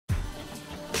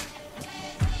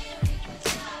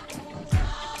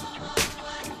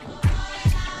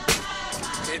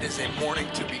a morning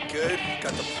to be good.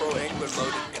 Got the Pro Angler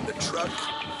loaded in the truck.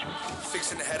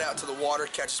 Fixing to head out to the water,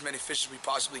 catch as many fish as we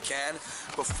possibly can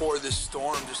before this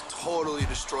storm just totally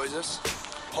destroys us.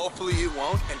 Hopefully it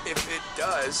won't, and if it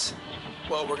does,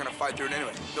 well, we're gonna fight through it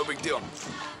anyway. No big deal.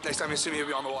 Next time you see me, he'll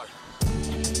be on the water.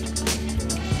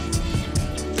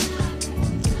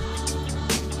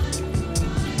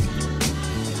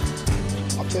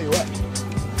 I'll tell you what,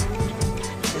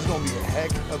 it's gonna be a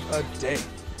heck of a day.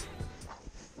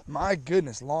 My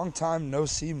goodness, long time no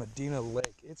see Medina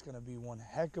Lake. It's gonna be one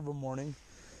heck of a morning.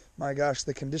 My gosh,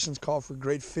 the conditions call for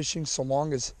great fishing so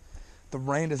long as the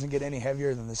rain doesn't get any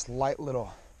heavier than this light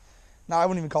little, now I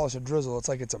wouldn't even call this a drizzle, it's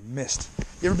like it's a mist.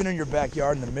 You ever been in your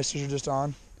backyard and the misters are just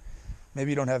on?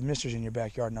 Maybe you don't have misters in your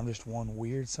backyard and I'm just one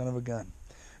weird son of a gun.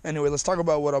 Anyway, let's talk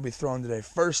about what I'll be throwing today.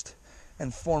 First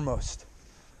and foremost,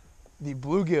 the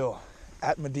bluegill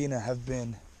at Medina have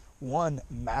been, one,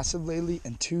 massive lately,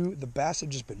 and two, the bass have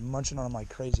just been munching on them like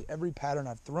crazy. Every pattern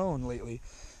I've thrown lately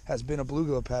has been a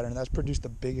bluegill pattern, and that's produced the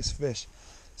biggest fish.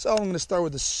 So I'm going to start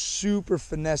with a super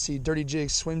finessey dirty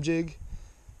jig swim jig.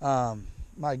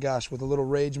 My gosh, with a little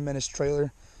Rage Menace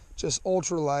trailer. Just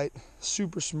ultra light,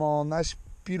 super small, nice,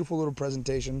 beautiful little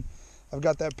presentation. I've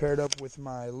got that paired up with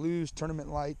my Lew's Tournament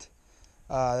Light.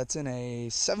 That's in a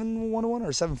 7-1-1 or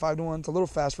 7-5-1. It's a little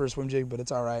fast for a swim jig, but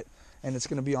it's all right. And it's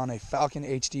going to be on a Falcon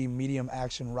HD medium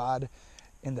action rod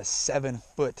in the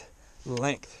 7-foot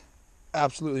length.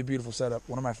 Absolutely beautiful setup.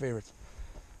 One of my favorites.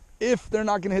 If they're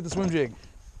not going to hit the swim jig,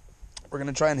 we're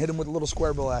going to try and hit them with a little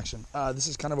square bill action. This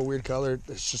is kind of a weird color.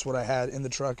 It's just what I had in the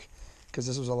truck because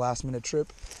this was a last minute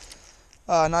trip.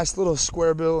 Nice little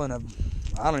square bill and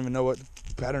I don't even know what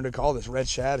pattern to call this, red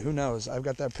shad, who knows. I've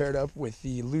got that paired up with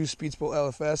the Lew's Speedspool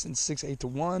LFS in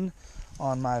 6-8-1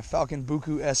 on my Falcon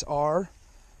Buku SR.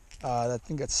 I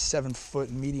think that's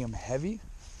 7-foot medium heavy.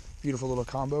 Beautiful little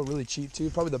combo, really cheap too.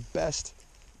 Probably the best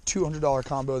 $200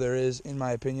 combo there is, in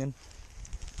my opinion.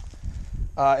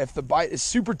 If the bite is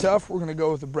super tough, we're gonna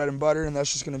go with the bread and butter, and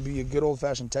that's just gonna be a good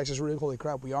old-fashioned Texas rig. Holy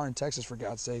crap, we are in Texas, for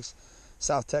God's sakes.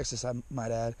 South Texas, I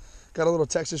might add. Got a little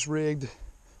Texas rigged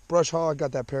brush hog.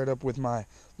 Got that paired up with my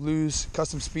Lew's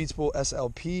Custom Speedspool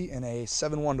SLP in a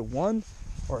 7-1-1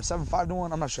 or a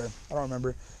 7-5-1. I'm not sure. I don't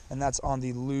remember. And that's on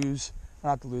the Lew's.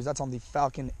 Not the Lew's, that's on the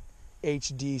Falcon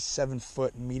HD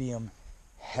 7-foot medium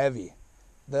heavy.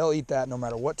 They'll eat that no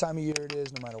matter what time of year it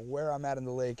is, no matter where I'm at in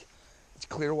the lake. It's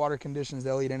clear water conditions.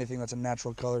 They'll eat anything that's a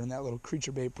natural color in that little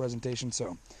creature bait presentation.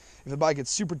 So if the bite gets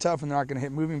super tough and they're not going to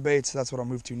hit moving baits, that's what I'll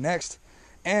move to next.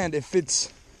 And if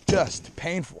it's just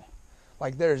painful,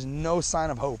 like there's no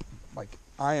sign of hope, like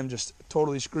I am just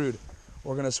totally screwed,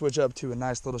 we're going to switch up to a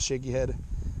nice little shaky head.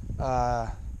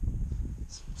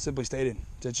 Simply stated,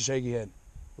 it's a shaky head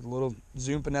with a little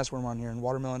Zoom finesse worm on here in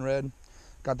watermelon red.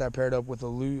 Got that paired up with a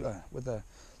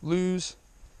Lew's,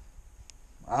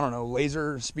 I don't know,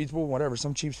 laser speedspool, whatever,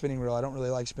 some cheap spinning reel. I don't really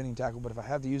like spinning tackle, but if I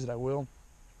have to use it, I will.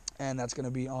 And that's going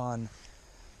to be on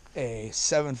a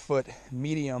 7-foot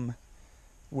medium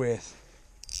with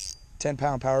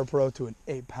 10-pound Power Pro to an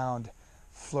 8-pound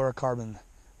fluorocarbon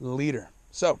leader.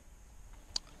 So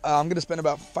I'm going to spend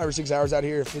about 5 or 6 hours out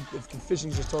here. If the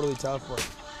fishing is just totally tough or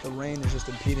the rain is just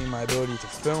impeding my ability to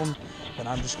film, then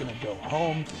I'm just going to go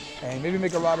home and maybe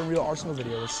make a rod and reel arsenal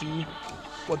video. We'll see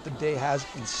what the day has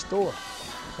in store.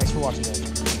 Thanks for watching,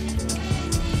 guys.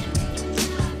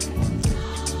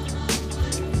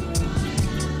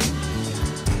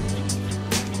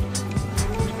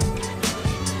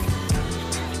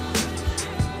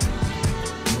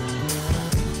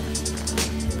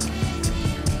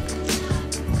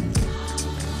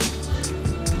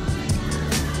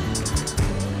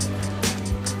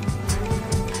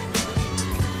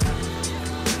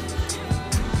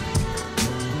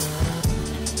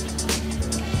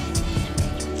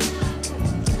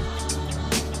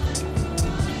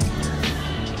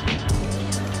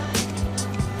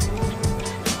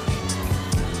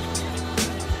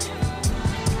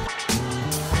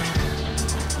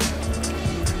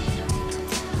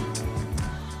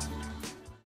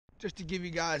 Just to give you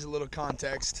guys a little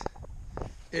context,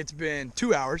 it's been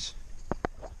 2 hours.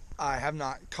 I have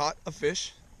not caught a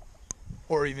fish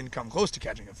or even come close to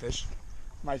catching a fish.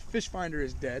 My fish finder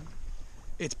is dead.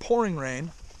 It's pouring rain.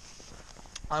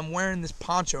 I'm wearing this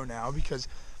poncho now because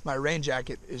my rain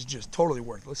jacket is just totally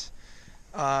worthless.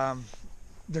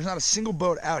 There's not a single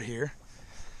boat out here.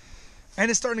 And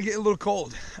it's starting to get a little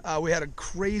cold. We had a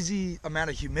crazy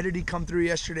amount of humidity come through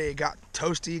yesterday. It got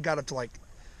toasty, got up to like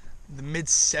the mid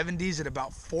 70s at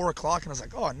about 4 o'clock, and I was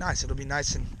like, oh nice, it'll be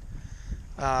nice and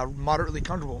moderately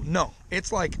comfortable. No,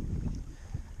 it's like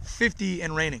 50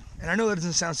 and raining, and I know that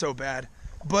doesn't sound so bad,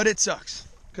 but it sucks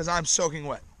because I'm soaking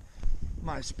wet.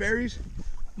 my Sperry's,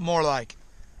 more like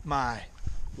my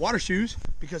water shoes,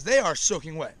 because they are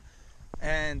soaking wet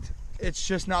and it's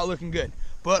just not looking good.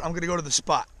 But I'm gonna go to the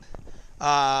spot.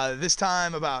 This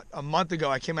time about a month ago,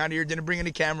 I came out here, didn't bring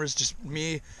any cameras, just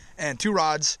me and 2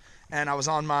 rods, and I was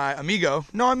on my Amigo.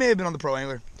 No, I may have been on the Pro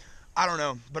Angler, I don't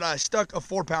know, but I stuck a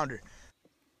 4-pounder.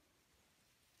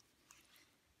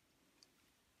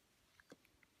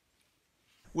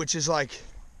 Which is like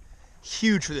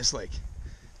huge for this lake.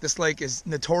 This lake is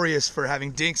notorious for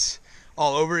having dinks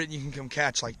all over it. You can come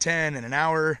catch like 10 in an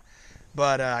hour,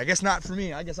 but I guess not for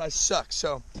me. I guess I suck.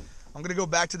 So I'm gonna go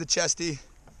back to the chesty.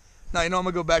 Now, you know, I'm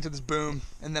gonna go back to this boom,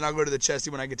 and then I'll go to the chesty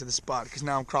when I get to the spot, because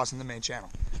now I'm crossing the main channel,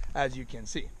 as you can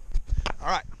see. All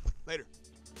right, later.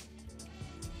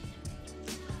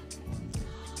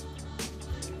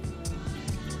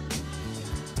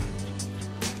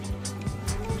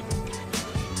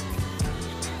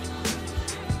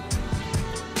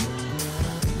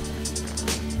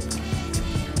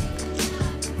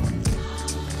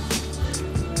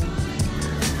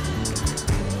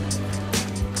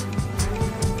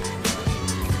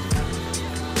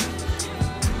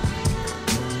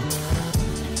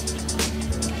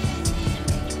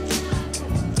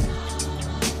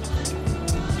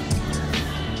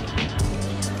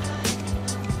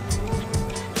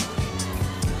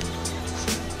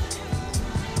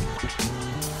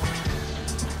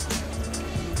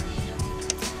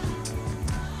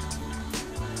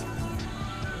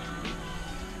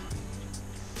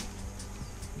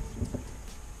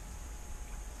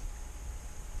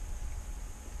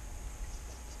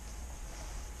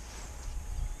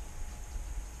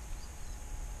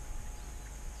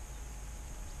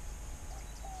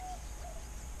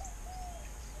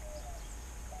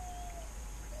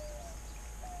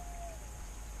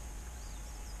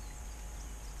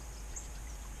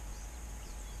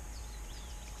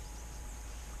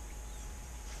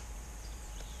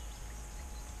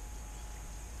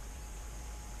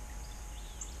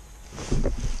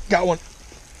 Got one.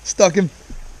 Stuck him.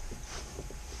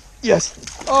 Yes.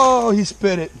 Oh, he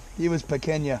spit it. He was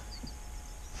pequeña.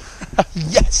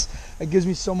 Yes. That gives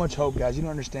me so much hope, guys. You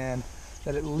don't understand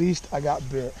that at least I got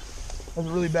bit. That was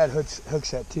a really bad hook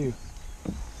set, too.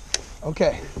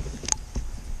 Okay.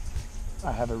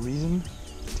 I have a reason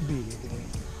to be here today.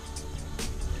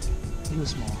 He was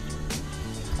small.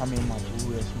 I mean, like,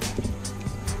 real small.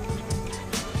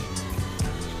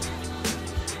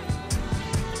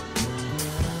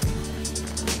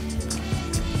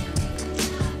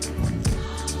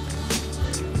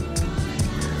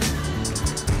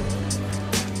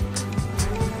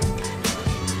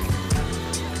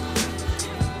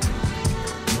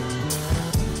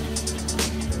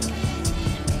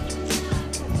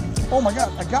 Oh my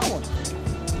God, I got one.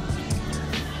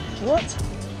 What?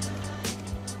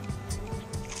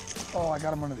 Oh, I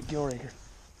got him under the gill raker.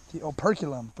 The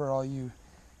operculum for all you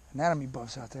anatomy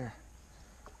buffs out there.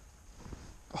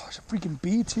 Oh, there's a freaking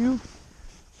bee too.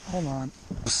 Hold on.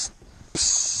 Psst,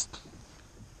 psst.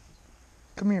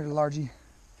 Come here, Largy.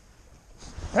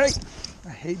 Hey! I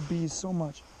hate bees so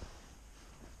much.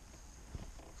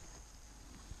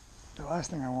 The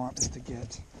last thing I want is to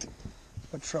get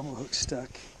a treble hook stuck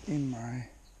in my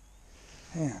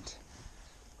hand.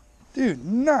 Dude,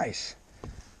 nice.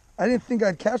 I didn't think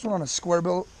I'd catch one on a square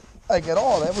bill like at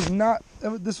all. That was not,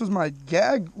 this was my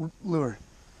gag lure.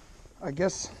 I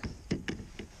guess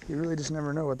you really just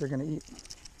never know what they're gonna eat.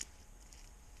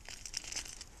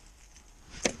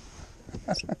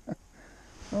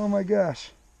 Oh my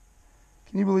gosh.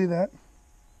 Can you believe that?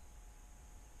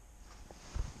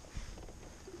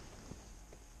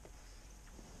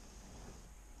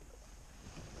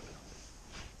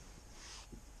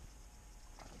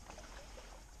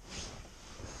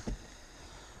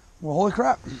 Well, holy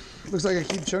crap. Looks like I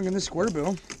keep chunking this square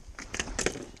bill.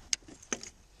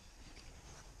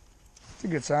 It's a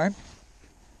good sign.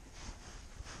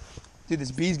 Dude,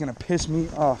 this bee's gonna piss me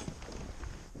off.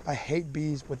 I hate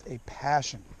bees with a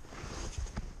passion.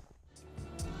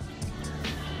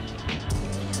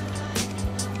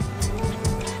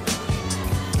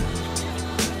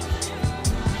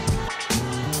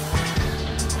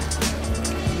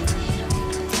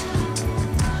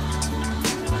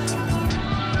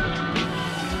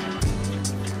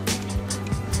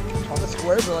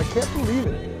 But I can't believe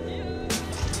it.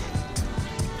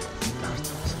 Gosh,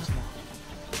 that was so small.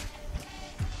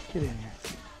 Get in here.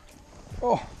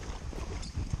 Oh.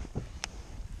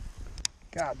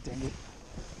 God dang it.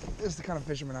 This is the kind of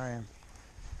fisherman I am.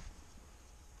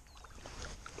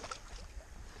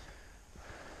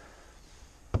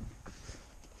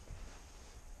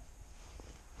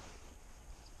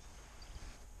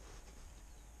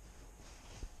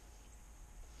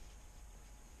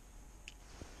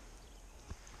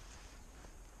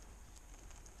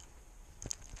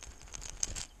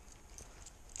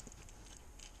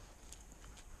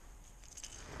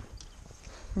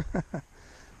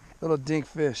 Little dink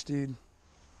fish, dude.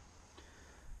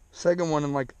 Second one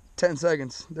in like 10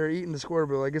 seconds. They're eating the square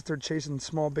bill. I guess they're chasing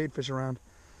small bait fish around.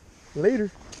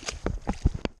 Later.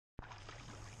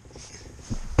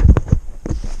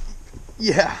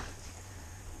 Yeah.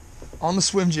 On the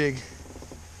swim jig.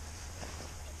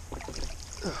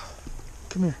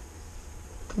 Come here.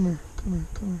 Come here. Come here.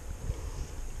 Come here.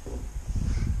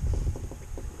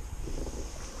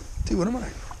 Dude, what am I?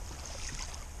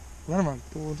 What am I?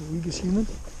 The world's weakest human?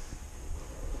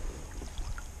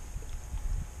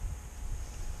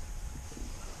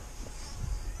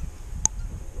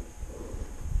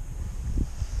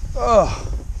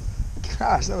 Oh,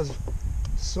 gosh, that was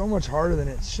so much harder than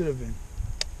it should have been.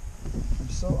 I'm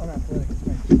so unathletic.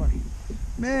 It's funny.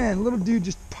 Man, little dude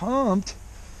just pumped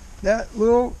that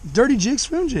little dirty jig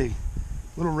swim jig.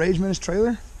 Little Rage Menace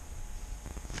trailer.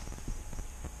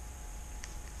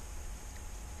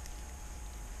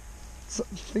 So,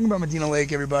 the thing about Medina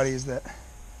Lake, everybody, is that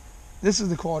this is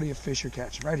the quality of fish you're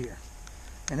catching right here.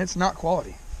 And it's not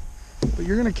quality. But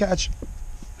you're going to catch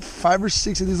 5 or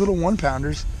 6 of these little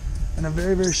 1-pounders in a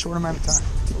very, very short amount of time.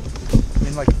 I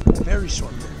mean, like, very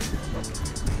short.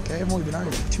 Okay, I've only been out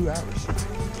here for 2 hours.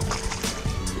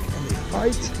 And they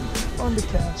fight, and they're fun to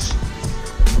catch,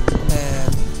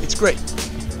 and it's great.